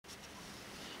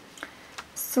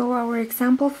So our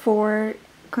example 4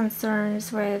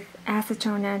 concerns with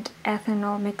acetone and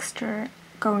ethanol mixture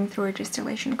going through a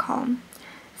distillation column.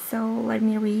 So let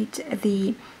me read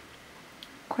the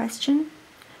question.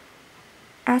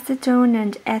 Acetone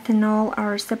and ethanol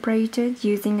are separated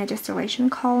using a distillation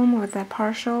column with a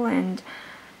partial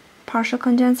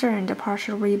condenser and a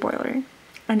partial reboiler.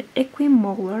 An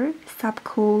equimolar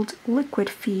subcooled liquid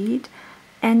feed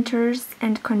enters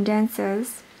and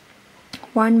condenses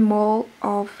 1 mole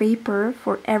of vapor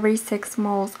for every 6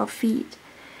 moles of feed.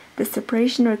 The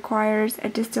separation requires a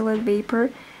distillate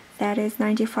vapor that is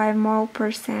 95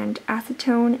 mole%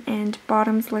 acetone and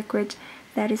bottoms liquid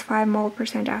that is 5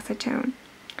 mole% acetone.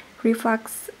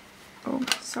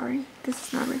 This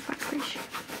is not reflux ratio.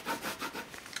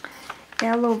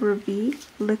 L over V,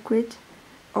 liquid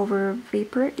over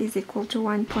vapor, is equal to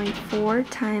 1.4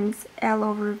 times L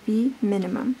over V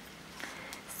minimum.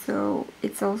 So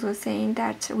it's also saying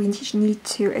that we need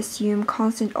to assume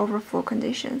constant overflow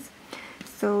conditions.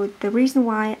 So the reason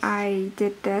why I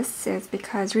did this is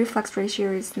because reflux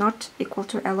ratio is not equal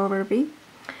to L over V.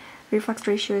 Reflux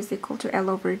ratio is equal to L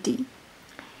over D.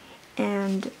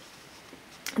 And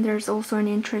there's also an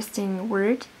interesting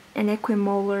word, an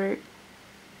equimolar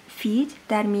feed.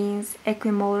 That means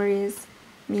equimolar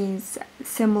means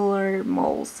similar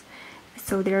moles.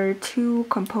 So there are 2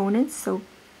 components, so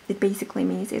it basically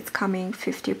means it's coming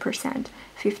 50%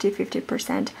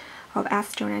 of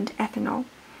acetone and ethanol.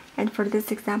 And for this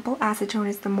example, acetone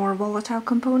is the more volatile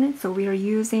component, so we are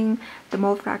using the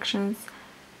mole fractions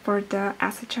for the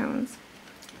acetones.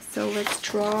 So let's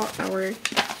draw our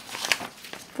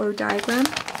flow diagram.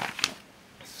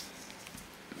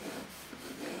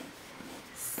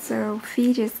 So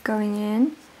feed is going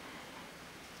in.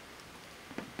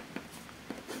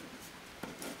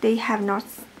 They have not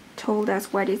told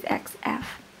us what is XF.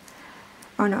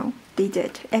 Oh no, they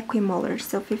did. Equimolar,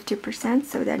 so 50%,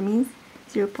 so that means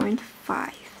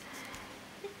 0.5.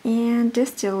 And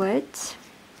distillate,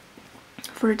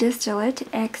 for distillate,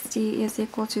 XD is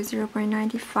equal to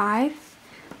 0.95,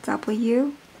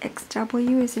 W,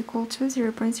 XW is equal to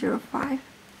 0.05.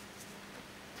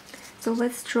 So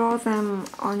let's draw them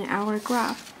on our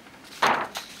graph.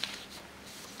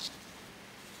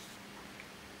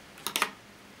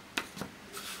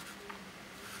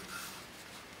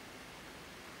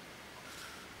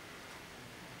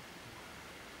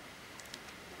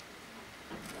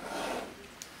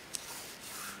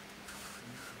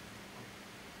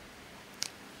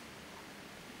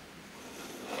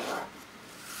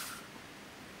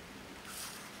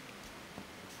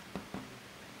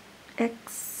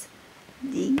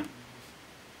 XD,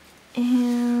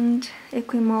 and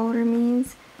equimolar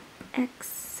means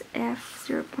XF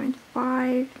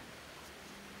 0.5,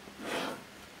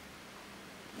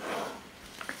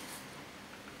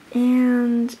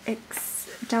 and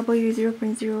XW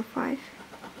 0.05.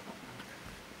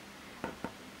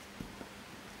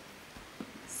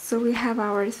 So we have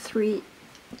our 3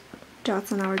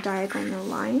 dots on our diagonal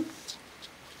line.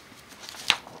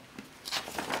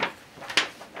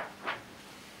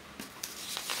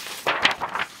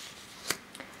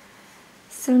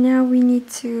 So now we need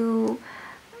to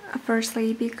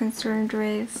firstly be concerned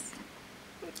with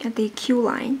the Q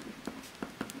line.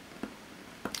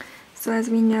 So as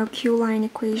we know, Q line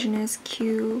equation is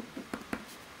Q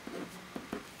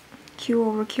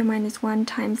over Q minus 1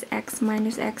 times X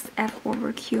minus XF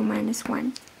over Q minus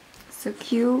 1. So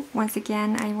Q, once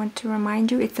again, I want to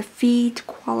remind you, it's a feed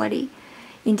quality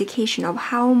indication of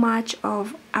how much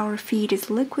of our feed is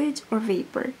liquid or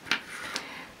vapor.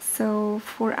 So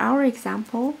for our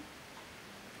example,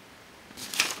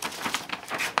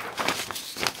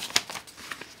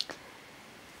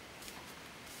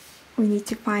 we need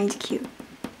to find Q.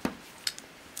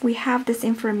 We have this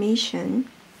information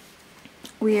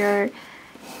where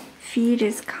feed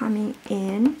is coming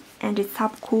in and it's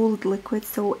subcooled liquid,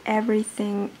 so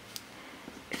everything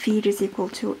feed is equal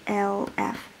to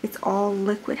LF. It's all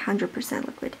liquid, 100%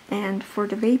 liquid. And for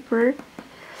the vapor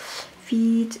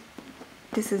feed,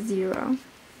 this is 0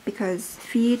 because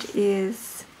feed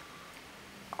is,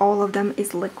 all of them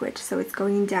is liquid, so it's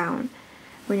going down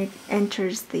when it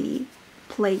enters the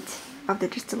plate of the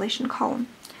distillation column.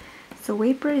 So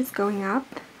vapor is going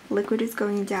up, liquid is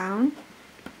going down.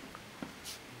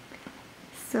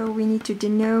 So we need to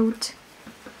denote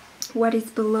what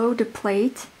is below the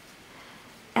plate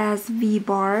as V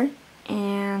bar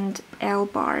and L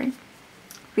bar.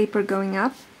 Vapor going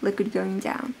up, liquid going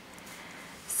down.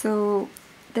 So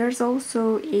there's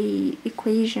also a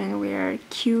equation where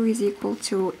Q is equal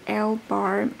to L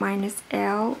bar minus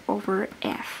L over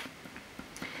F.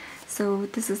 So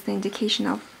this is the indication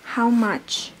of how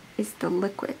much is the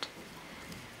liquid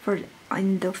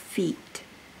in the feed.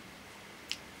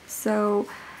 So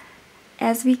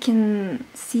as we can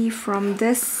see from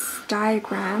this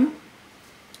diagram,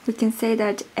 we can say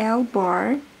that L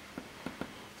bar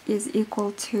is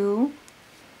equal to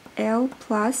L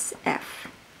plus F.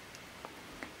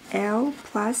 L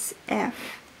plus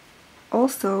F.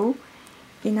 Also,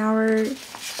 in our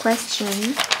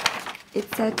question,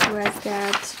 it said to us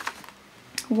that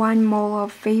 1 mole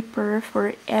of vapor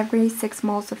for every 6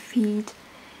 moles of feed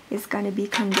is going to be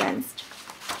condensed.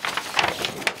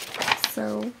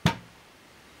 So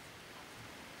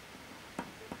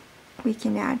we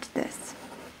can add this.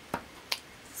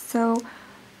 So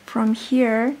from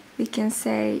here we can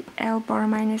say L bar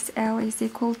minus L is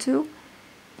equal to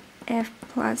F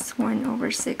plus 1 over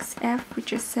 6F,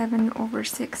 which is 7 over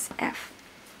 6F.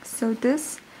 So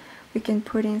this we can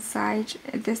put inside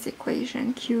this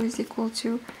equation. Q is equal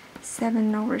to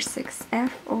 7 over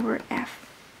 6F over F.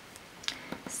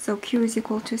 So Q is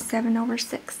equal to 7 over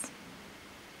 6.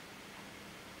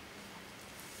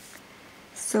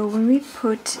 So when we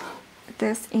put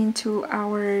this into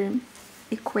our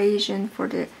equation for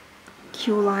the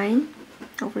Q line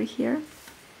over here,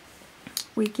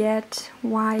 we get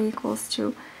Y equals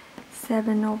to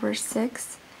 7 over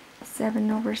 6, 7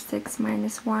 over 6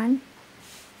 minus 1,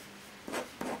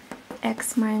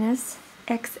 X minus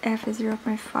XF is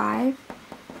 0.5.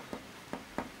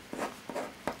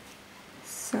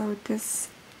 So this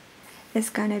is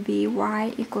gonna be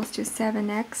Y equals to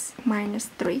 7X minus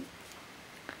 3.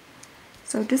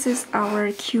 So this is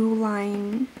our Q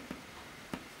line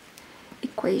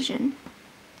equation,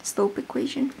 slope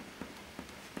equation.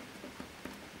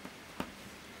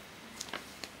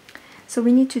 So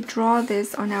we need to draw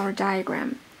this on our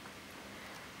diagram.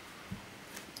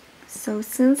 So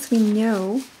since we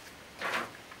know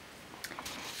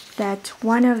that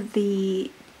one of the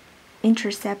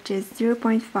intercept is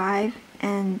 0.5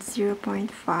 and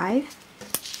 0.5,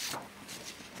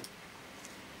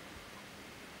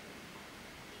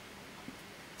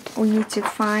 we need to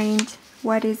find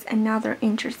what is another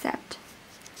intercept.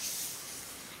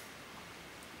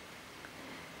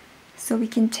 So we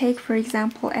can take, for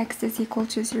example, X is equal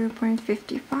to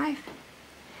 0.55.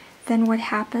 Then what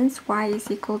happens? Y is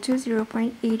equal to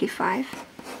 0.85.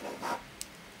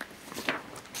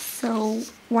 So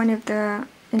one of the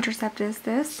intercept is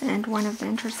this, and one of the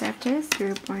intercept is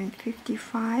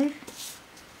 0.55.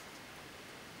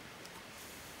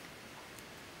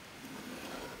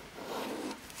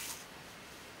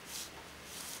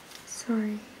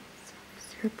 Sorry,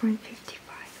 0.55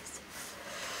 is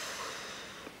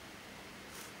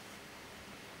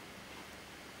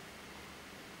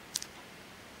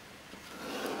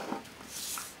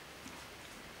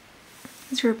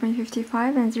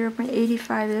 0.55 and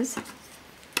 0.85 is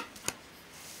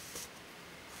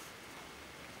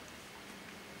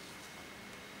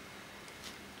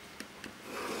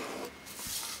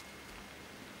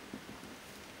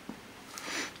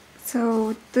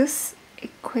so this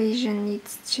equation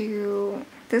needs to,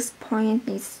 this point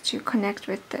needs to connect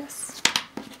with this.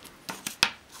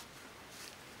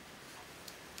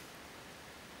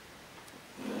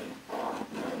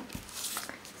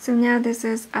 So now this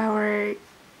is our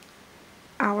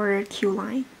Q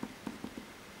line.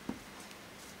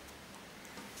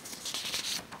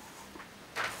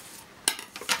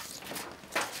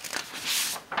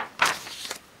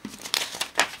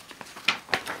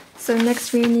 So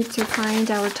next we need to find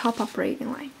our top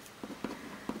operating line.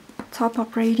 Top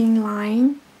operating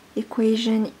line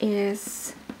equation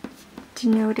is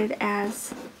denoted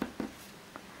as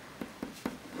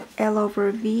L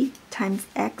over V times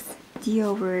X d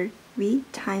over V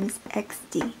times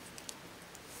XD.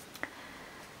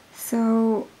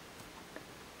 So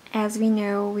as we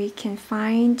know, we can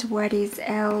find what is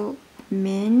L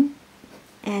min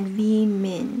and V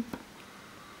min.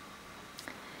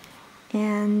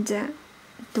 And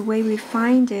the way we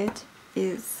find it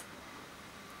is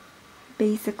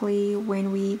basically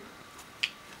when we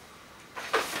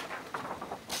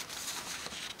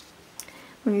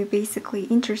basically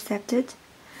intercept it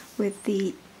with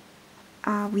the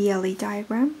VLE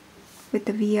diagram, with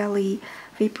the VLE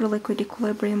vapor liquid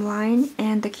equilibrium line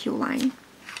and the Q line.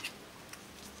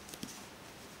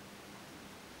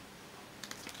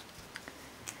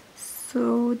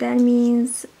 So that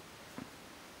means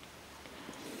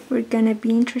we're gonna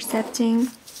be intercepting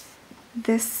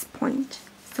this point.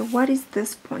 So what is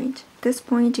this point? This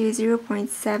point is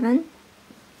 0.7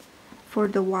 for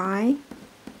the Y,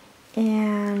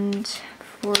 and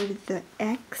for the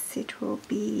X it will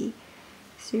be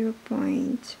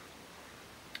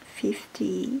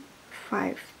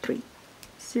 0.553.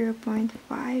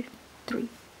 0.53.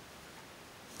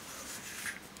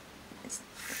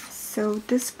 So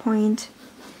this point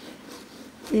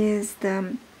is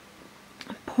the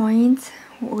point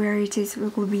where it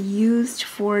will be used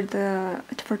for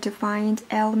to find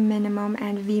L minimum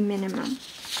and V minimum.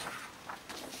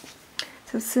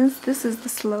 So since this is the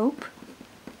slope,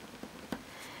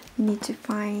 we need to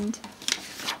find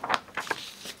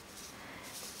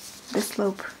the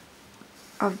slope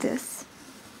of this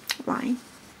line.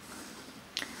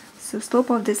 So slope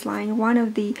of this line, one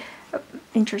of the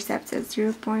intercepts is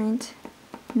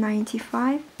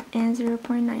 0.95 and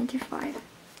 0.95.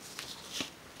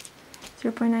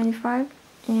 0.95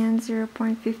 and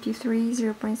 0.53,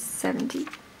 0.70.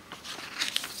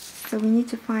 So we need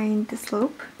to find the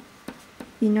slope.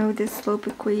 You know the slope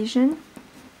equation.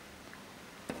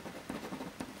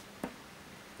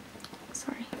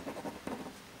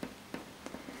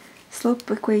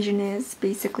 Slope equation is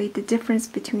basically the difference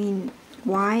between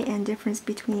y and difference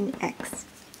between x,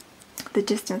 the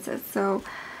distances. So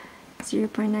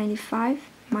 0.95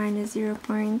 minus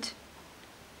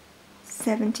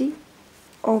 0.70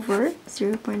 over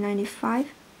 0.95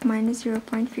 minus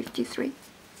 0.53.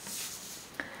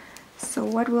 So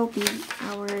what will be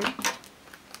our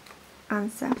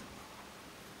answer?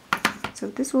 So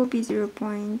this will be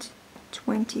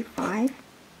 0.25,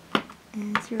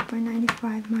 and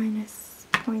 0.95 minus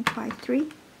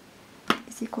 0.53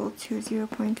 is equal to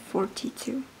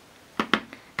 0.42.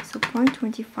 So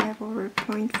 0.25 over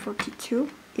 0.42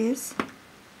 is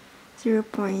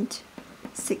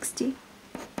 0.60.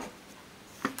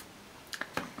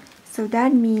 So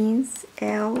that means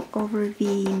L over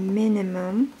V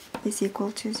minimum is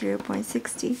equal to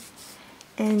 0.60.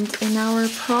 And in our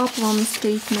problem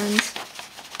statement,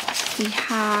 we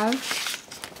have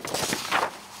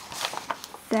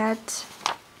that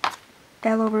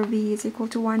L over V is equal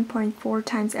to 1.4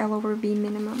 times L over V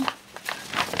minimum.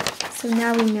 So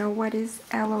now we know what is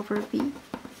L over V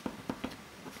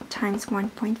times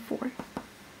 1.4.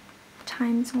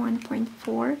 Times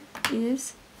 1.4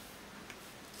 is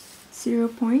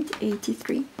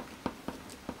 0.83.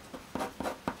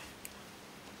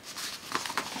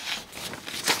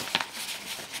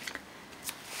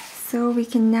 So we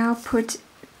can now put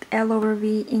L over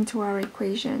V into our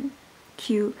equation.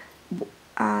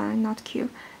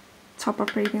 Top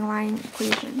operating line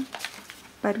equation.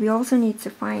 But we also need to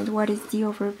find what is D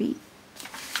over V.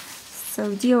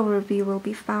 So D over V will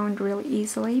be found really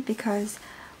easily because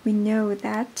we know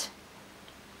that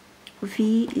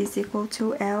V is equal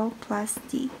to L plus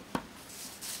D.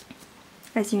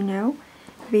 As you know,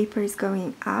 vapor is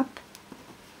going up,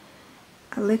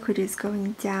 a liquid is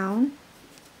going down,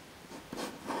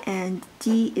 and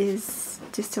D is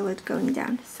distillate going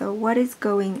down. So what is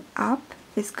going up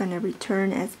is going to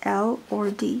return as L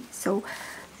or D. So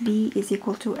V is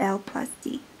equal to L plus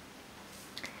D.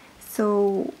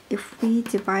 So if we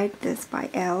divide this by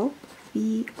L,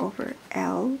 V over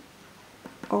L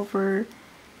over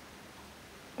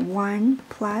 1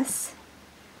 plus,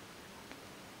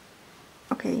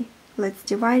 okay, let's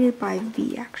divide it by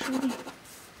V actually.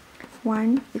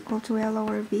 1 equal to L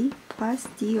over V plus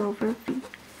D over V.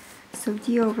 So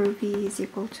D over V is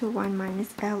equal to 1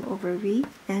 minus L over V,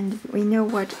 and we know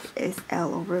what is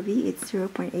L over V, it's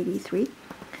 0.83.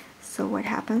 So what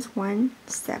happens?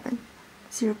 0.17.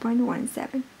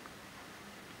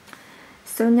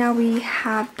 So now we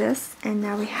have this, and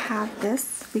now we have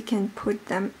this. We can put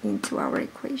them into our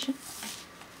equation.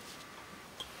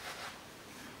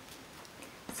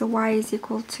 So y is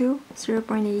equal to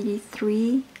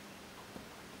 0.83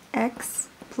 x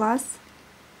plus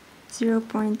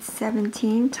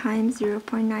 0.17 times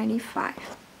 0.95,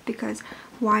 because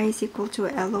y is equal to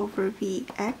L over V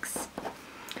x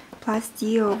plus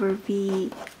D over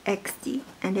V xd,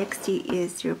 and xd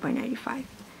is 0.95.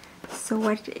 So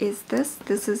what is this?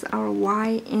 This is our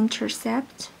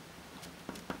y-intercept,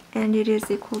 and it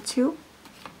is equal to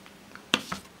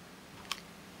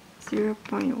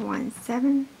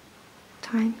 0.17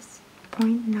 times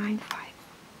 0.95.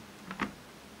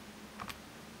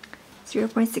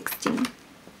 0.16.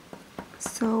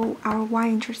 So our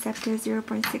y-intercept is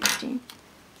 0.16.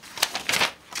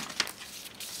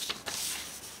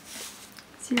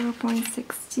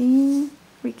 0.16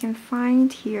 we can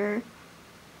find here.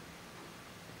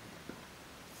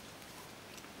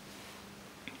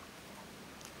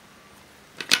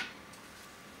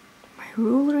 My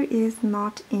ruler is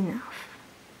not enough,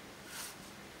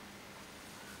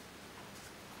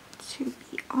 to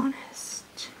be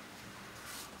honest.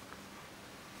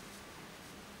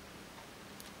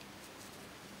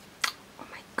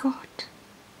 God.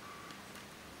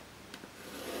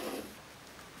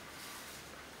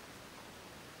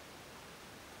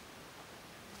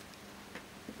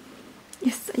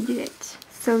 Yes, I did it.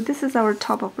 So this is our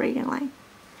top operating line,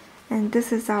 and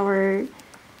this is our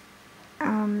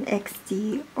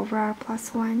xd over r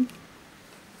plus 1.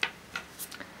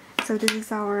 So this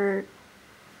is our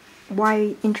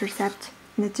y-intercept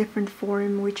in a different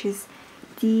form, which is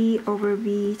d over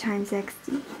v times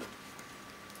xd,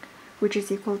 which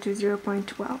is equal to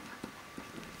 0.12.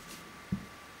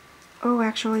 Oh,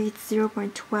 actually it's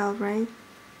 0.12, right?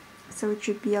 So it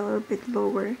should be a little bit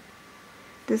lower.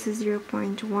 This is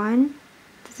 0.1,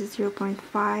 this is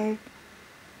 0.5,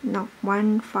 no,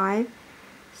 1.5,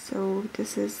 so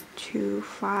this is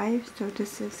 2.5, so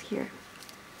this is here,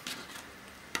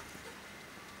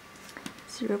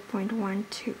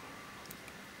 0.12.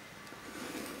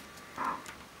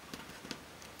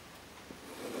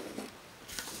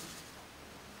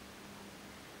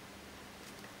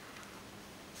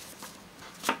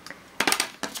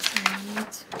 I need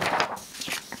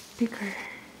a bigger.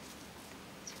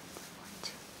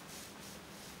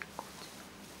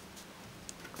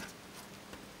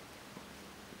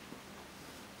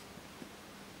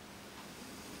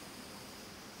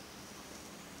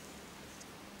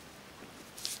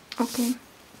 Okay,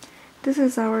 this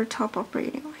is our top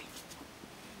operating line.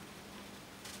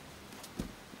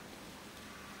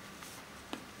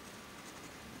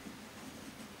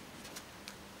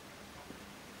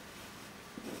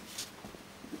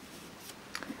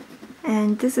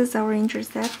 And this is our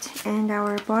intercept, and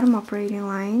our bottom operating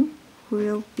line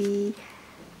will be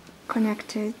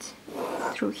connected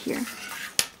through here.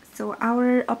 So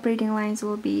our operating lines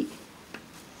will be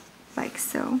like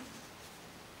so.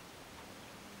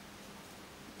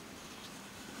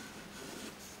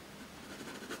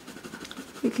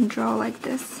 You can draw like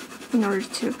this in order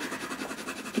to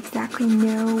exactly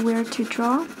know where to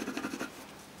draw.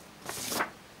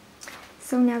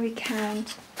 So now we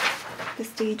count the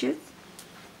stages.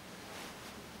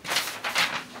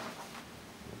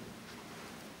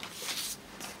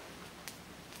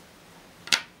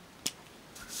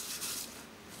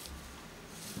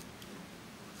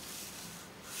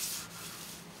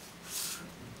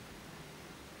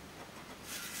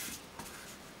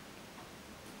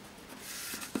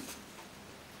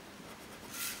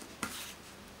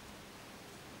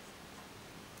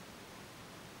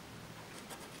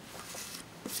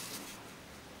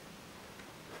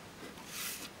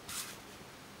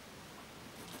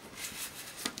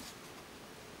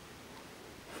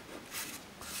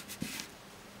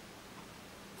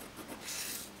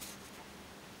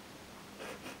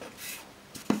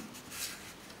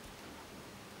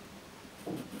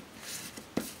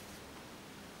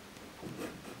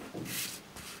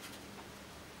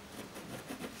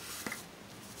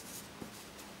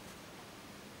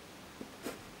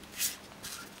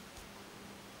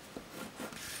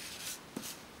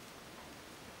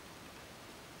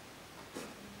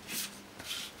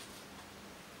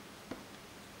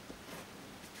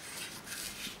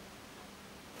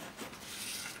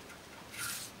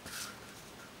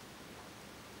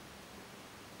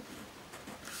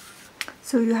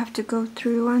 So you have to go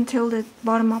through until the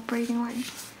bottom operating line.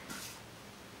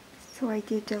 So I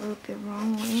did a little bit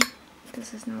wrong way.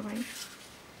 This is not right.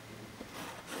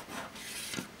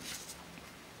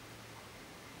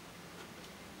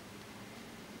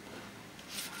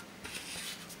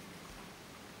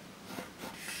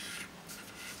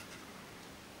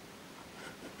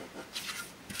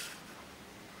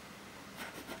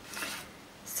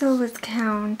 So let's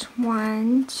count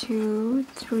 1, 2,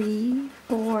 3,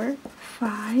 4,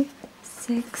 5,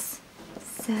 6,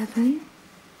 7,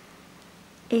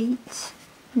 8,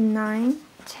 9,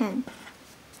 10.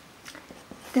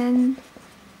 Then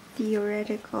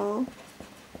theoretical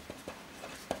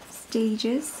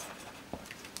stages.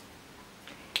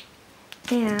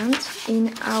 And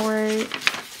in our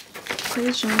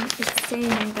equation, it's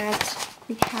saying that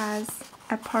it has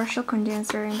a partial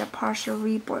condenser and a partial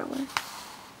reboiler.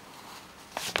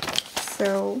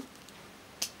 So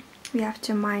we have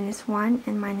to -1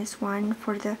 and -1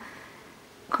 for the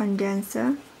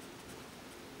condenser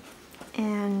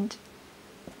and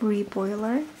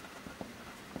reboiler.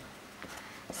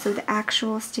 So the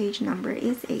actual stage number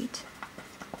is 8.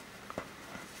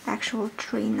 Actual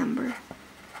train number.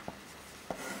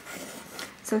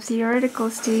 So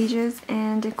theoretical stages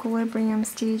and equilibrium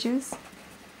stages,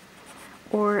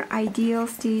 or ideal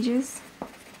stages,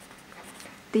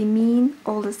 they mean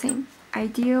all the same.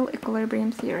 Ideal,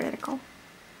 equilibrium, theoretical.